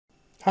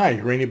Hi,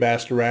 Rainy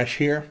Bastarash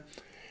here.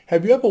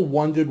 Have you ever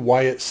wondered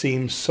why it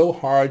seems so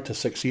hard to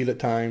succeed at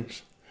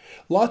times?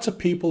 Lots of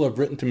people have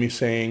written to me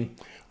saying,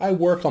 I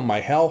work on my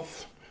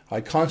health,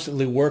 I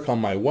constantly work on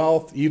my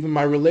wealth, even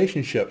my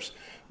relationships,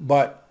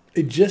 but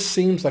it just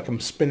seems like I'm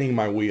spinning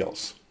my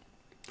wheels.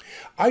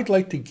 I'd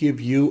like to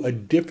give you a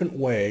different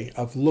way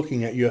of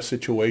looking at your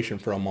situation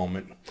for a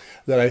moment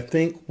that I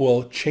think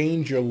will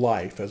change your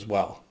life as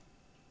well.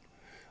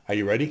 Are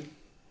you ready?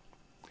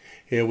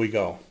 Here we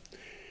go.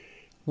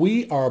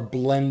 We are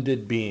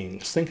blended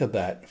beings. Think of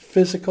that.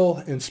 Physical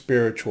and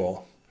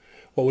spiritual.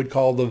 What we'd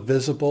call the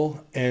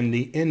visible and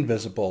the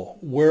invisible.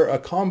 We're a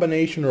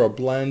combination or a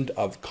blend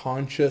of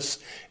conscious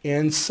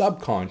and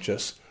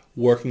subconscious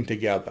working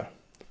together.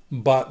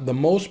 But the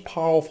most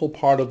powerful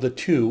part of the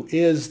two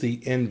is the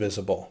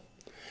invisible.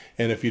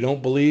 And if you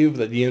don't believe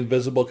that the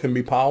invisible can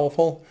be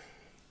powerful,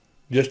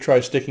 just try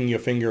sticking your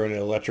finger in an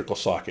electrical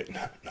socket.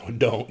 No,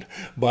 don't.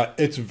 But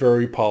it's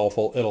very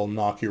powerful. It'll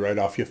knock you right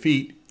off your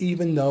feet,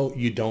 even though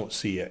you don't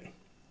see it.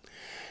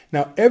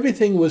 Now,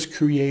 everything was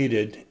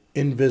created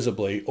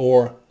invisibly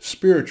or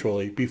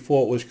spiritually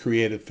before it was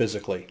created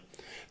physically.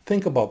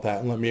 Think about that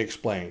and let me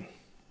explain.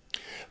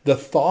 The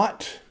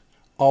thought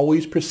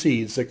always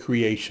precedes the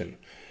creation.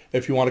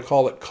 If you want to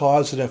call it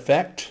cause and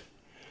effect,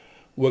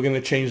 we're going to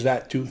change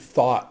that to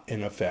thought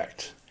and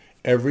effect.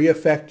 Every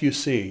effect you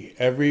see,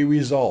 every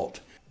result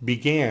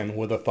began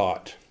with a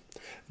thought.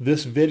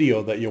 This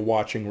video that you're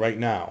watching right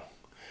now,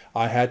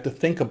 I had to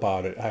think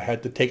about it. I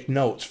had to take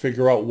notes,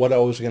 figure out what I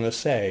was going to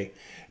say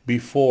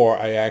before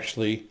I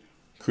actually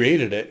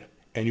created it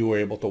and you were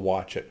able to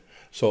watch it.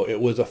 So it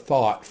was a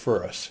thought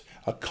first,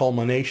 a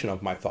culmination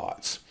of my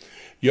thoughts.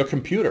 Your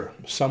computer,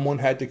 someone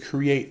had to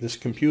create this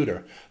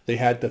computer. They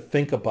had to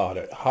think about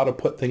it, how to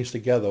put things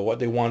together, what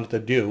they wanted to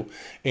do.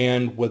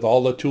 And with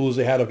all the tools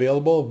they had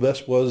available,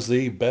 this was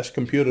the best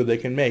computer they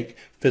can make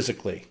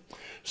physically.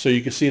 So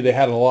you can see they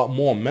had a lot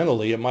more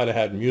mentally. It might have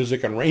had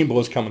music and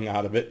rainbows coming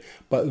out of it,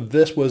 but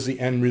this was the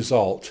end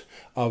result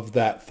of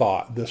that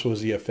thought. This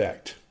was the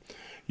effect.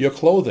 Your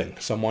clothing,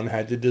 someone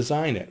had to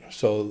design it.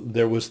 So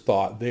there was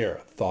thought there.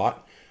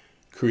 Thought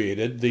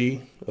created the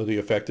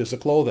effect is the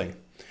clothing.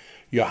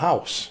 Your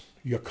house,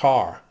 your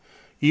car,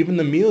 even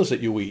the meals that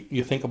you eat.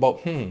 You think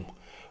about,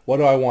 what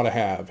do I want to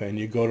have? And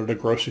you go to the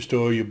grocery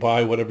store, you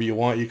buy whatever you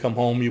want, you come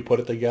home, you put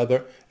it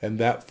together, and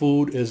that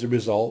food is the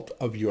result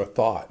of your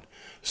thought.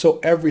 So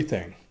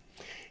everything,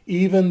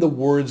 even the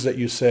words that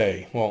you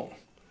say, well,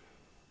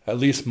 at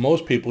least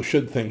most people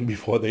should think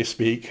before they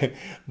speak,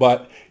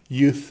 but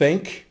you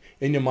think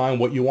in your mind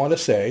what you want to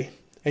say,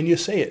 and you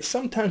say it.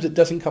 Sometimes it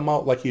doesn't come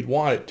out like you'd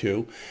want it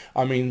to.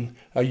 I mean,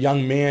 a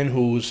young man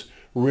who's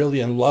really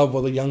in love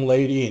with a young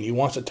lady and he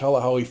wants to tell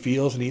her how he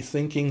feels and he's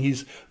thinking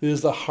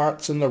there's the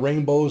hearts and the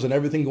rainbows and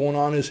everything going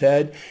on in his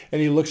head, and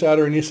he looks at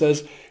her and he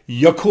says,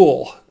 "You're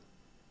cool."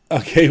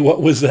 Okay,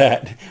 what was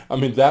that? I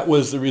mean, that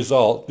was the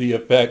result, the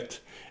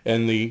effect,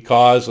 and the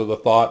cause of the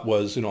thought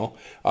was,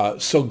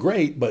 so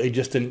great, but it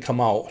just didn't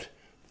come out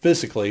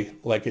physically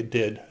like it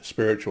did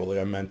spiritually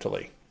or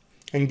mentally.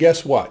 And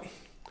guess what?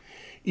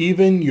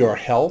 Even your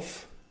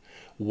health,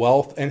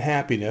 wealth, and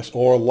happiness,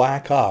 or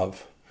lack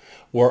of,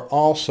 were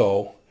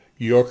also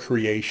your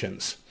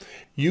creations.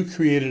 You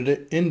created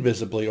it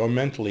invisibly or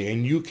mentally,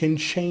 and you can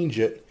change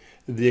it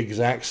the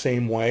exact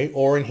same way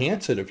or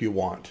enhance it if you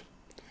want.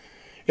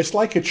 It's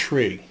like a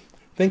tree.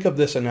 Think of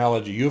this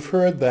analogy. You've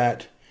heard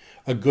that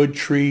a good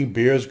tree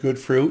bears good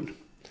fruit.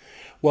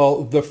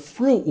 Well, the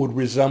fruit would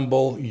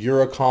resemble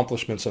your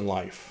accomplishments in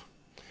life.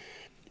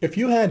 If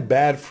you had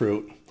bad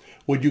fruit,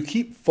 would you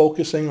keep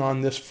focusing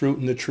on this fruit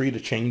in the tree to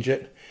change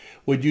it?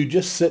 Would you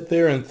just sit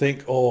there and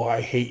think, oh,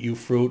 I hate you,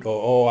 fruit,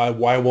 or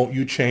why won't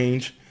you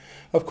change?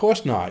 Of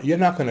course not. You're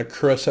not going to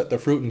curse at the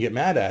fruit and get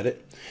mad at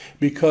it,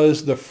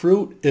 because the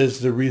fruit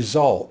is the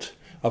result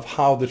of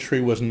how the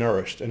tree was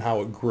nourished and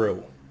how it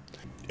grew.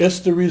 It's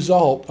the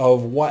result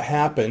of what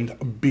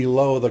happened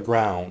below the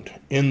ground,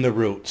 in the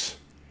roots.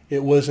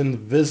 It was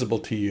invisible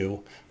to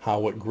you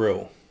how it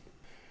grew.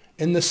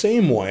 In the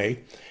same way,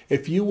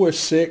 if you were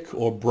sick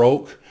or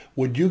broke,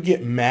 would you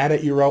get mad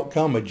at your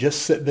outcome or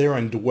just sit there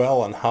and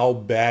dwell on how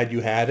bad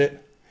you had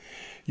it?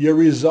 Your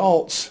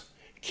results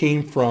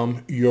came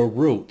from your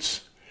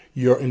roots,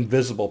 your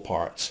invisible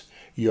parts,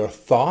 your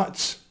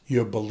thoughts,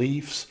 your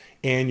beliefs,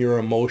 and your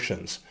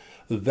emotions.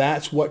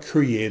 That's what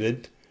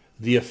created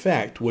the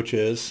effect, which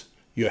is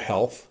your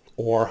health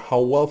or how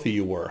wealthy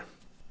you were.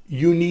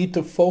 You need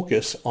to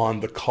focus on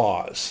the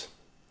cause,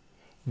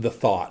 the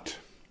thought.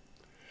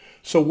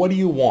 So what do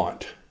you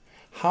want?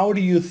 How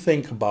do you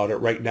think about it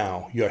right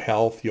now? Your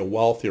health, your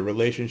wealth, your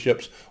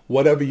relationships,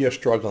 whatever you're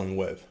struggling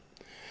with.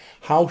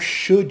 How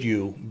should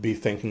you be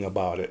thinking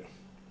about it?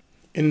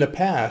 In the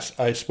past,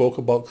 I spoke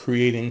about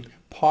creating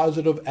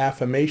positive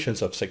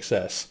affirmations of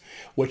success,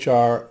 which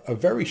are a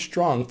very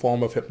strong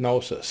form of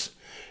hypnosis.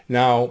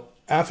 Now,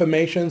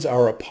 affirmations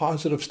are a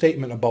positive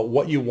statement about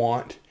what you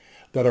want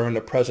that are in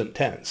the present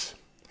tense.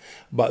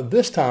 But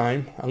this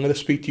time, I'm going to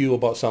speak to you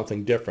about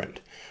something different.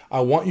 I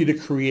want you to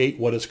create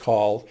what is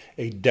called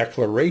a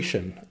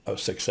declaration of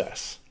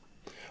success.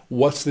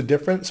 What's the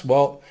difference?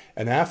 Well,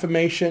 an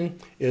affirmation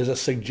is a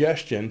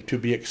suggestion to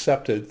be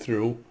accepted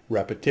through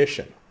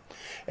repetition.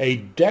 A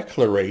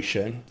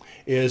declaration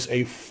is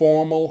a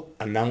formal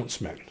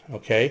announcement,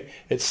 okay?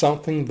 It's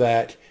something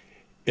that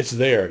it's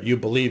there, you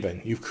believe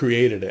in, you've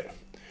created it.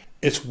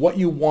 It's what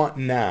you want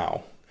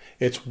now.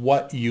 It's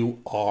what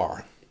you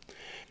are.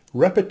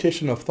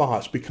 Repetition of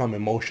thoughts become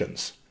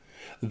emotions.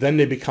 Then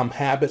they become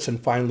habits and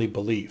finally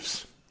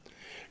beliefs.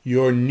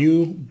 Your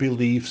new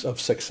beliefs of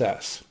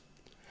success.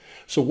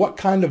 So what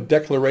kind of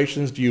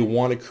declarations do you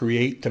want to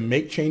create to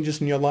make changes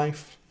in your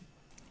life?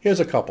 Here's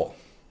a couple.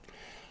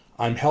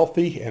 I'm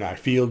healthy and I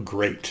feel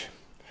great.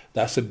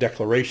 That's a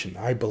declaration.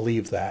 I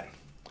believe that.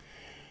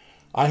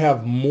 I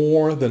have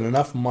more than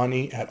enough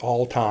money at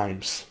all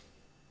times.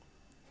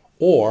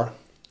 Or,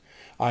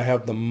 I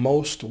have the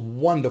most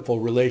wonderful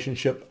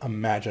relationship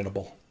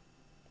imaginable.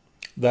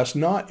 That's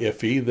not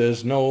iffy.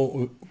 There's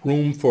no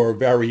room for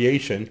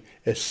variation.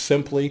 It's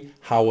simply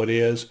how it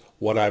is,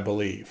 what I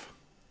believe.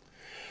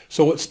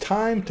 So it's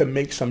time to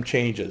make some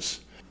changes.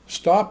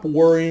 Stop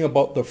worrying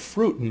about the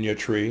fruit in your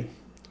tree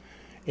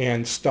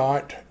and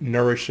start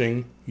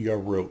nourishing your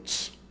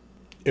roots.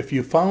 If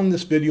you found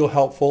this video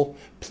helpful,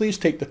 please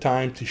take the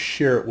time to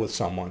share it with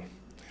someone.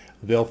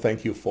 They'll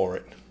thank you for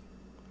it.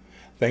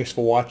 Thanks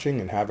for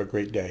watching and have a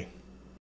great day.